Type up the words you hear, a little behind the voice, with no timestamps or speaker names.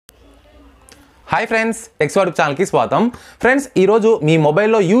Hi friends, టెక్స్వర్డ్ ఛానల్కి స్వాగతం. Friends, ఈరోజు మీ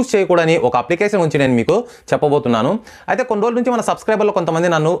మొబైల్లో యూజ్ చేయకూడని ఒక అప్లికేషన్ గురించి నేను మీకు చెప్పబోతున్నాను. అయితే కొన్ని రోజుల నుంచి మన సబ్స్క్రైబర్లు కొంతమంది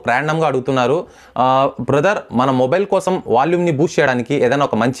నన్ను ర్యాండమ్గా అడుగుతున్నారు, బ్రదర్ మన మొబైల్ కోసం వాల్యూమ్ని బూస్ట్ చేయడానికి ఏదైనా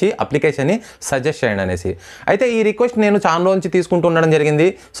ఒక మంచి అప్లికేషన్ని సజెస్ట్ చేయండి అనేసి. అయితే ఈ రిక్వెస్ట్ నేను చాలా రోజు నుంచి తీసుకుంటూ ఉండడం జరిగింది.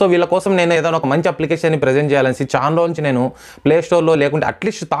 సో వీళ్ళ కోసం నేను ఏదైనా ఒక మంచి అప్లికేషన్ని ప్రజెంట్ చేయాలనేసి చాలా రోజు నుంచి నేను ప్లే స్టోర్లో లేకుంటే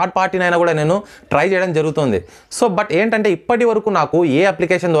అట్లీస్ట్ థర్డ్ పార్టీనైనా కూడా నేను ట్రై చేయడం జరుగుతుంది. సో బట్ ఏంటంటే ఇప్పటి వరకు నాకు ఏ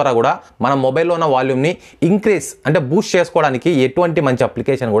అప్లికేషన్ ద్వారా కూడా మన మొబైల్లో వాల్యూమ్ని ఇంక్రీజ్ అంటే బూస్ట్ చేసుకోవడానికి ఎటువంటి మంచి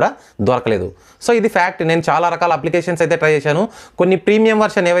అప్లికేషన్ కూడా దొరకలేదు. సో ఇది ఫ్యాక్ట్. నేను చాలా రకాల అప్లికేషన్స్ అయితే ట్రై చేశాను. కొన్ని ప్రీమియం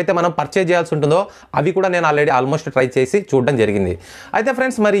వర్షన్ ఏవైతే మనం పర్చేజ్ చేయాల్సి ఉంటుందో అవి కూడా నేను ఆల్మోస్ట్ ట్రై చేసి చూడడం జరిగింది. అయితే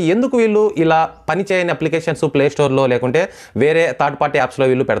ఫ్రెండ్స్, మరి ఎందుకు వీళ్ళు ఇలా పని చేయని అప్లికేషన్స్ ప్లే స్టోర్లో లేకుంటే వేరే థర్డ్ పార్టీ యాప్స్లో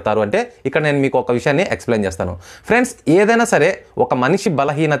వీళ్ళు పెడతారు అంటే ఇక్కడ నేను మీకు ఒక విషయాన్ని ఎక్స్ప్లెయిన్ చేస్తాను. ఫ్రెండ్స్, ఏదైనా సరే ఒక మనిషి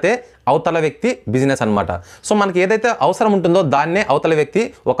బలహీనతే అవతల వ్యక్తి బిజినెస్ అనమాట. సో మనకి ఏదైతే అవసరం ఉంటుందో దాన్నే అవతల వ్యక్తి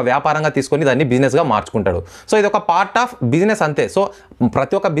ఒక వ్యాపారంగా తీసుకొని దాన్ని బిజినెస్గా మార్చుకుంటాడు. సో ఇది ఒక పార్ట్ ఆఫ్ బిజినెస్ అంతే. సో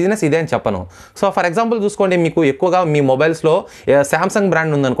ప్రతి ఒక్క బిజినెస్ ఇదే అని చెప్పను. సో ఫర్ ఎగ్జాంపుల్ చూసుకోండి, మీకు ఎక్కువగా మీ మొబైల్స్లో శాంసంగ్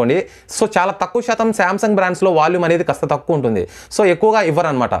బ్రాండ్ ఉందనుకోండి. సో చాలా తక్కువ శాతం శాంసంగ్ బ్రాండ్స్లో వాల్యూమ్ అనేది కాస్త తక్కువ ఉంటుంది. సో ఎక్కువగా ఇవ్వరు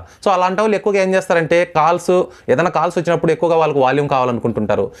అనమాట. సో అలాంటి వాళ్ళు ఎక్కువగా ఏం చేస్తారంటే ఏదైనా కాల్స్ వచ్చినప్పుడు ఎక్కువగా వాళ్ళకు వాల్యూమ్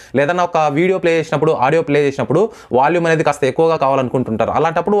కావాలనుకుంటుంటారు. లేదన్నా ఒక వీడియో ప్లే చేసినప్పుడు ఆడియో ప్లే చేసినప్పుడు వాల్యూమ్ అనేది కాస్త ఎక్కువగా కావాలనుకుంటుంటారు.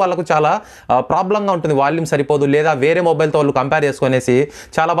 అలాంటప్పుడు వాళ్ళకు చాలా ప్రాబ్లంగా ఉంటుంది, వాల్యూమ్ సరిపోదు, లేదా వేరే మొబైల్తో వాళ్ళు కంపేర్ చేసుకునేసి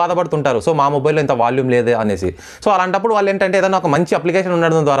చాలా బాధపడుతుంటారు. సో మా మొబైల్లో ఇంత వాల్యూమ్ లేదు అనేసి. సో అలాంటప్పుడు వాళ్ళు ఏంటంటే ఏదైనా ఒక మంచి అప్లికేషన్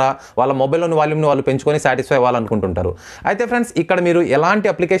ఉండడం ద్వారా వాళ్ళ మొబైల్లోని వాల్యూమ్ని వాళ్ళు పెంచుకొని సాటిస్ఫై అవ్వాలనుకుంటుంటారు. అయితే ఫ్రెండ్స్, ఇక్కడ మీరు ఎలాంటి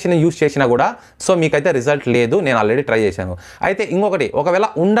అప్లికేషన్ యూజ్ చేసినా కూడా సో మీకైతే రిజల్ట్ లేదు. నేను ఆల్రెడీ ట్రై చేశాను. అయితే ఇంకొకటి, ఒకవేళ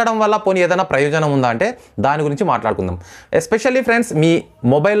ఉండడం వల్ల పోనీ ఏదైనా ప్రయోజనం ఉందా అంటే దాని గురించి మాట్లాడుకుందాం. ఎస్పెషల్లీ ఫ్రెండ్స్, మీ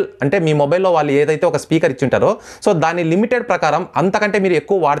మొబైల్లో వాళ్ళు ఏదైతే ఒక స్పీకర్ ఇచ్చింటారో సో దాని లిమిటెడ్ ప్రకారం అంతకంటే మీరు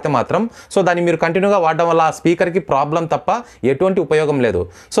ఎక్కువ వాడితే మాత్రం సో దాన్ని మీరు కంటిన్యూగా వాడడం వల్ల ఆ స్పీకర్కి ప్రాబ్లం తప్ప ఎటువంటి ఉపయోగం లేదు.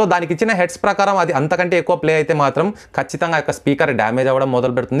 సో దానికి ఇచ్చిన హెడ్స్ ప్రకారం అది అంతకంటే ఎక్కువ ప్లే అయితే మాత్రం ఖచ్చితంగా యొక్క స్పీకర్ డ్యామేజ్ అవ్వడం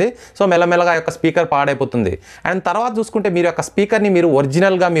మొదలు పెడుతుంది. సో మెల్లమెల్లగా యొక్క స్పీకర్ పాడైపోతుంది. అండ్ తర్వాత చూసుకుంటే మీరు యొక్క స్పీకర్ని మీరు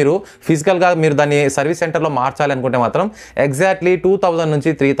ఒరిజినల్గా ఫిజికల్గా మీరు దాన్ని సర్వీస్ సెంటర్లో మార్చాలి అనుకుంటే మాత్రం ఎగ్జాక్ట్లీ 2000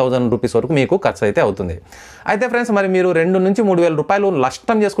 నుంచి 3000 రూపీస్ వరకు మీకు ఖర్చు అయితే అవుతుంది. అయితే ఫ్రెండ్స్, మరి మీరు 2 నుంచి 3000 రూపాయలు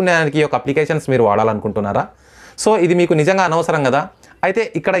నష్టం చేసుకునేదానికి ఈ యొక్క అప్లికేషన్స్ మీరు వాడాలనుకుంటున్నారా? సో ఇది మీకు నిజంగా అనవసరం కదా. అయితే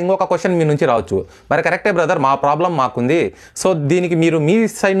ఇక్కడ ఇంకొక క్వశ్చన్ మీ నుంచి రావచ్చు, మరి కరెక్టే బ్రదర్, మా ప్రాబ్లం మాకుంది, సో దీనికి మీరు మీ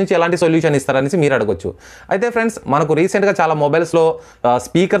సైడ్ నుంచి ఎలాంటి సొల్యూషన్ ఇస్తారనేసి మీరు అడగొచ్చు. అయితే ఫ్రెండ్స్, మనకు రీసెంట్గా చాలా మొబైల్స్లో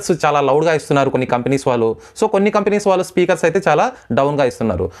స్పీకర్స్ చాలా లౌడ్గా ఇస్తున్నారు కొన్ని కంపెనీస్ వాళ్ళు. సో కొన్ని కంపెనీస్ వాళ్ళు స్పీకర్స్ అయితే చాలా డౌన్గా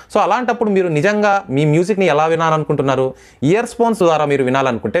ఇస్తున్నారు. సో అలాంటప్పుడు మీరు నిజంగా మీ మ్యూజిక్ని ఎలా వినాలనుకుంటున్నారు? ఇయర్ ఫోన్స్ ద్వారా మీరు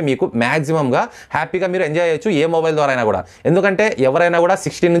వినాలనుకుంటే మీకు మ్యాక్సిమంగా హ్యాపీగా మీరు ఎంజాయ్ చేయొచ్చు, ఏ మొబైల్ ద్వారా అయినా కూడా. ఎందుకంటే ఎవరైనా కూడా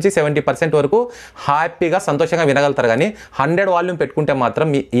 60 నుంచి 70% వరకు హ్యాపీగా సంతోషంగా వినగలుగుతారు. కానీ 100 వాల్యూమ్ పెట్టుకుంటే మాత్రం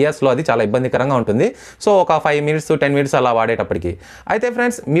మీ ఇయర్స్లో అది చాలా ఇబ్బందికరంగా ఉంటుంది. సో ఒక 5 మినిట్స్ 10 మినిట్స్ అలా వాడేటప్పటికి. అయితే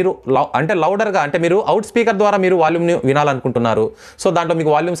ఫ్రెండ్స్, మీరు లౌడర్గా అంటే మీరు అవుట్ స్పీకర్ ద్వారా మీరు వాల్యూమ్ని వినాలనుకుంటున్నారు. సో దాంట్లో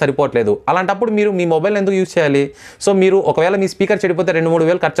మీకు వాల్యూమ్ సరిపోవట్లేదు. అలాంటప్పుడు మీరు మీ మొబైల్ ఎందుకు యూజ్ చేయాలి? సో మీరు ఒకవేళ మీ స్పీకర్ చెడిపోతే 2-3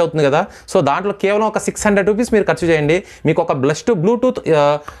 వేలు ఖర్చు అవుతుంది కదా. సో దాంట్లో కేవలం ఒక 600 రూపీస్ మీరు ఖర్చు చేయండి. మీకు ఒక బ్లూటూత్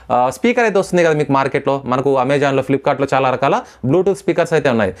స్పీకర్ అయితే వస్తుంది కదా మీకు మార్కెట్లో. మనకు అమెజాన్లో, ఫ్లిప్కార్ట్లో చాలా రకాల బ్లూటూత్ స్పీకర్స్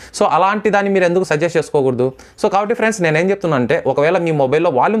అయితే ఉన్నాయి. సో అలాంటి దాన్ని మీరు ఎందుకు సజెస్ట్ చేసుకోకూడదు? సో కాబట్టి ఫ్రెండ్స్, నేనేం చెప్తున్నా అంటే ఒకవేళ మీ మొబైల్లో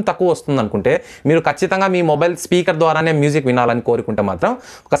వాల్యూమ్ తక్కువ వస్తుంది అనుకుంటే మీరు ఖచ్చితంగా మీ మొబైల్ స్పీకర్ ద్వారానే మ్యూజిక్ వినాలని కోరుకుంటే మాత్రం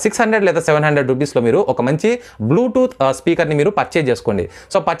ఒక 600 లేదా 700 రూపీస్లో మీరు ఒక మంచి బ్లూటూత్ స్పీకర్ని మీరు పర్చేజ్ చేసుకోండి.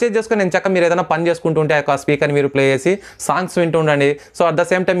 సో పర్చేజ్ చేసుకొని నేను చక్కగా మీరు ఏదైనా పని చేసుకుంటుంటే ఆ స్పీకర్ని మీరు ప్లే చేసి సాంగ్స్ వింటూ ఉండండి. So at the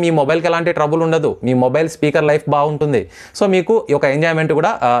same time మీ మొబైల్కి ఎలాంటి ట్రబుల్ ఉండదు, మీ మొబైల్ స్పీకర్ లైఫ్ బాగుంటుంది. సో మీకు ఒక ఎంజాయ్మెంట్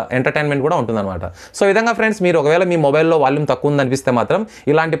కూడా ఎంటర్టైన్మెంట్ కూడా ఉంటుందన్నమాట. సో ఈ విధంగా ఫ్రెండ్స్, మీరు ఒకవేళ మీ మొబైల్లో వాల్యూమ్ తక్కువ ఉందనిపిస్తే మాత్రం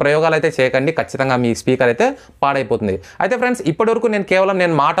ఇలాంటి ప్రయోగాలు అయితే చేయకండి. ఖచ్చితంగా మీ స్పీకర్ అయితే పాడైపోతుంది. అయితే ఫ్రెండ్స్, ఇప్పటివరకు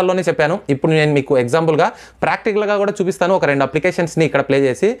నేను మాటల్లోనే చెప్పాను. ఇప్పుడు నేను మీకు ఎగ్జాంపుల్గా ప్రాక్టికల్గా కూడా చూపిస్తాను. ఒక 2 అప్లికేషన్స్ని ఇక్కడ ప్లే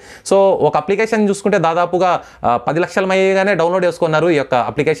చేసి. సో ఒక అప్లికేషన్ చూసుకుంటే దాదాపుగా 10 లక్షల మందిగానే డౌన్లోడ్ చేసుకున్నారు ఈ యొక్క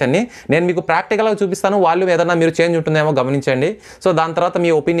అప్లికేషన్ని. నేను మీకు ప్రాక్టికల్గా చూపిస్తాను. వాల్యూమ్ ఏదైనా మీరు చేంజ్ ఉంటుందేమో గమనించండి. సో దాని తర్వాత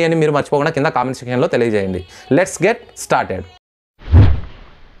మీ ఒపీనియన్ని మీరు మర్చిపోకుండా కింద కామెంట్ సెక్షన్లో తెలియజేయండి. Let's get started.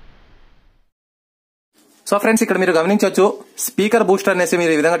 So friends, ఇక్కడ మీరు గమనించవచ్చు, స్పీకర్ బూస్టర్ అనేసి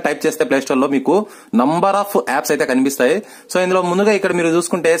మీరు ఈ విధంగా టైప్ చేస్తే ప్లే స్టోర్ లో మీకు నంబర్ ఆఫ్ యాప్స్ అయితే కనిపిస్తాయి. సో ఇందులో ముందుగా ఇక్కడ మీరు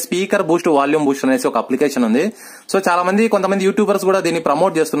చూసుకుంటే స్పీకర్ బూస్ట్, వాల్యూమ్ బూస్ట్ అనేసి ఒక అప్లికేషన్ ఉంది. సో కొంతమంది యూట్యూబర్స్ కూడా దీన్ని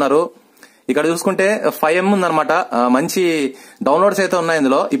ప్రమోట్ చేస్తున్నారు. ఇక్కడ చూసుకుంటే 5M ఉందన్నమాట. మంచి డౌన్లోడ్స్ అయితే ఉన్నాయి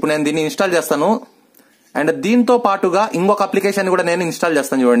ఇందులో. ఇప్పుడు నేను దీన్ని ఇన్స్టాల్ చేస్తాను. అండ్ దీంతో పాటుగా ఇంకొక అప్లికేషన్ కూడా నేను ఇన్స్టాల్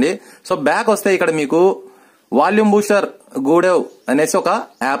చేస్తాను. చూడండి. సో బ్యాక్ వస్తే ఇక్కడ మీకు వాల్యూమ్ బూస్టర్ గూడెవ్ అనేసి ఒక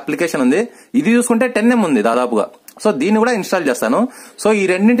అప్లికేషన్ ఉంది. ఇది చూసుకుంటే 10M ఉంది దాదాపుగా. సో దీన్ని కూడా ఇన్స్టాల్ చేస్తాను. సో ఈ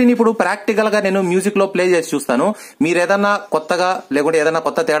రెండింటిని ఇప్పుడు ప్రాక్టికల్ గా నేను మ్యూజిక్ లో ప్లే చేసి చూస్తాను. మీరు ఏదన్నా కొత్తగా లేకుంటే ఏదైనా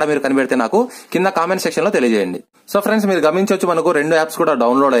కొత్త తేడా మీరు కనిపెడితే నాకు కింద కామెంట్ సెక్షన్ లో తెలియజేయండి. సో ఫ్రెండ్స్, మీరు గమనించవచ్చు మనకు 2 యాప్స్ కూడా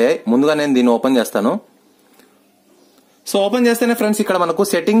డౌన్లోడ్ అయ్యాయి. ముందుగా నేను దీన్ని ఓపెన్ చేస్తాను. సో ఓపెన్ చేస్తేనే ఫ్రెండ్స్ ఇక్కడ మనకు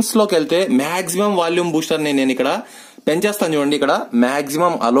సెట్టింగ్స్ లోకి వెళ్తే మాక్సిమం వాల్యూమ్ బూస్టర్ నేను ఇక్కడ పెంచేస్తాను. చూడండి, ఇక్కడ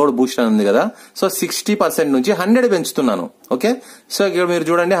మాక్సిమం అలౌడ్ బూస్టర్ ఉంది కదా. సో 60% నుంచి 100 పెంచుతున్నాను. ఓకే, సో ఇక్కడ మీరు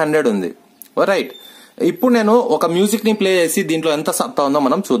చూడండి 100 ఉంది. రైట్, ఇప్పుడు నేను ఒక మ్యూజిక్ ని ప్లే చేసి దీంట్లో ఎంత సత్తా ఉందో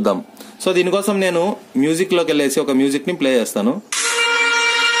మనం చూద్దాం. సో దీనికోసం నేను మ్యూజిక్ లోకి వెళ్ళేసి ఒక మ్యూజిక్ ని ప్లే చేస్తాను.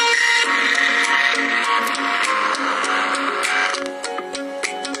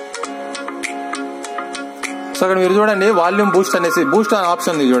 సో అక్కడ మీరు చూడండి వాల్యూమ్ బూస్ట్ అనేసి బూస్ట్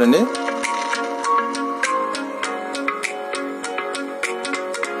ఆప్షన్ ఉంది చూడండి.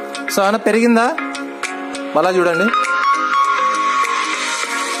 సో ఏమైనా పెరిగిందా మళ్ళా చూడండి.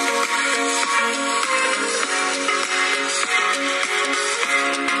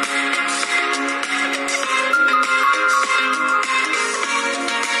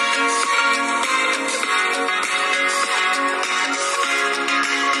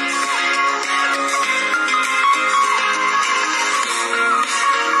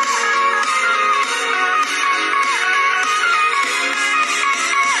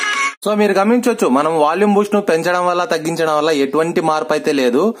 సో మీరు గమనించవచ్చు మనం వాల్యూమ్ బూస్ట్ ను పెంచడం వల్ల తగ్గించడం వల్ల ఎటువంటి మార్పు అయితే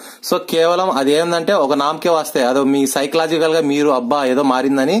లేదు. సో కేవలం అది ఏంటంటే ఒక నామకే వస్తే అదో మీ సైకలాజికల్ గా మీరు అబ్బా ఏదో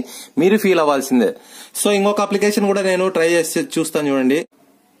మారిందని మీరు ఫీల్ అవ్వాల్సిందే. సో ఇంకొక అప్లికేషన్ కూడా నేను ట్రై చేసి చూస్తాను చూడండి.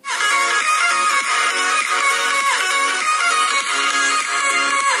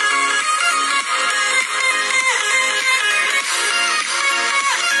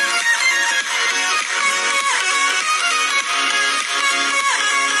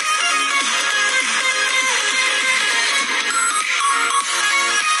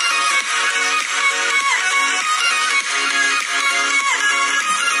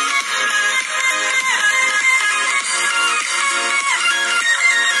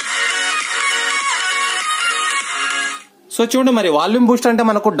 సో చూడండి, మరి వాల్యూమ్ బూస్ట్ అంటే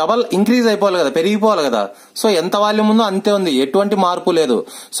మనకు డబల్ ఇంక్రీజ్ అయిపోవాలి కదా, పెరిగిపోవాలి కదా. సో ఎంత వాల్యూమ్ ఉందో అంతే ఉంది, ఎటువంటి మార్పు లేదు.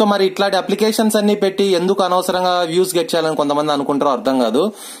 సో మరి ఇట్లాంటి అప్లికేషన్స్ అన్ని పెట్టి ఎందుకు అనవసరంగా వ్యూస్ గెట్ చేయాలని కొంతమంది అనుకుంటారో అర్థం కాదు.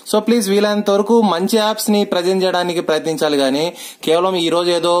 సో ప్లీజ్ వీలైనంత వరకు మంచి యాప్స్ ని ప్రజెంట్ చేయడానికి ప్రయత్నించాలి కానీ కేవలం ఈ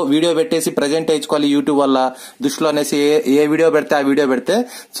రోజు ఏదో వీడియో పెట్టేసి ప్రజెంట్ చేయించుకోవాలి యూట్యూబ్ వల్ల దృష్టిలో అనేసి ఏ వీడియో పెడితే ఆ వీడియో పెడితే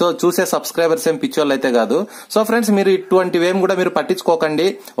సో చూసే సబ్స్క్రైబర్స్ ఏం పిచ్చోళ్ళు అయితే కాదు. సో ఫ్రెండ్స్, మీరు ఇటువంటివేం కూడా మీరు పట్టించుకోకండి.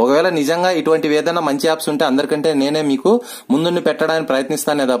 ఒకవేళ నిజంగా ఇటువంటివి ఏదైనా మంచి యాప్స్ ఉంటే అందరికంటే నేనే మీకు ముందుని పెట్టడానికి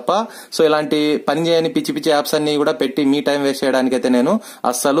ప్రయత్నిస్తానే తప్ప సో ఇలాంటి పని చేయని పిచ్చి పిచ్చి యాప్స్ అన్ని కూడా పెట్టి మీ టైం వేస్ట్ చేయడానికి అయితే నేను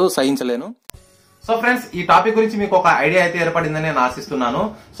అస్సలు సహించలేను. సో ఫ్రెండ్స్, ఈ టాపిక్ గురించి మీకు ఒక ఐడియా అయితే ఏర్పడిందని నేను ఆశిస్తున్నాను.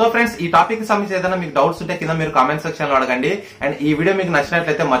 సో ఫ్రెండ్స్, ఈ టాపిక్ కి సంబంధించి ఏదైనా మీకు డౌట్స్ ఉంటే కింద మీరు కామెంట్ సెక్షన్ లో అడగండి. అండ్ ఈ వీడియో మీకు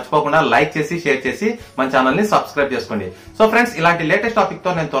నచ్చినట్లయితే మర్చిపోకుండా లైక్ చేసి షేర్ చేసి మన ఛానల్ ని సబ్స్క్రైబ్ చేసుకోండి. సో ఫ్రెండ్స్, ఇలాంటి లేటెస్ట్ టాపిక్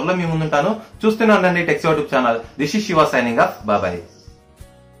తో నేను త్వరలో మీ ముందుంటాను. చూస్తూనే ఉండండి tax YouTube channel. This is Shiva signing off. Bye.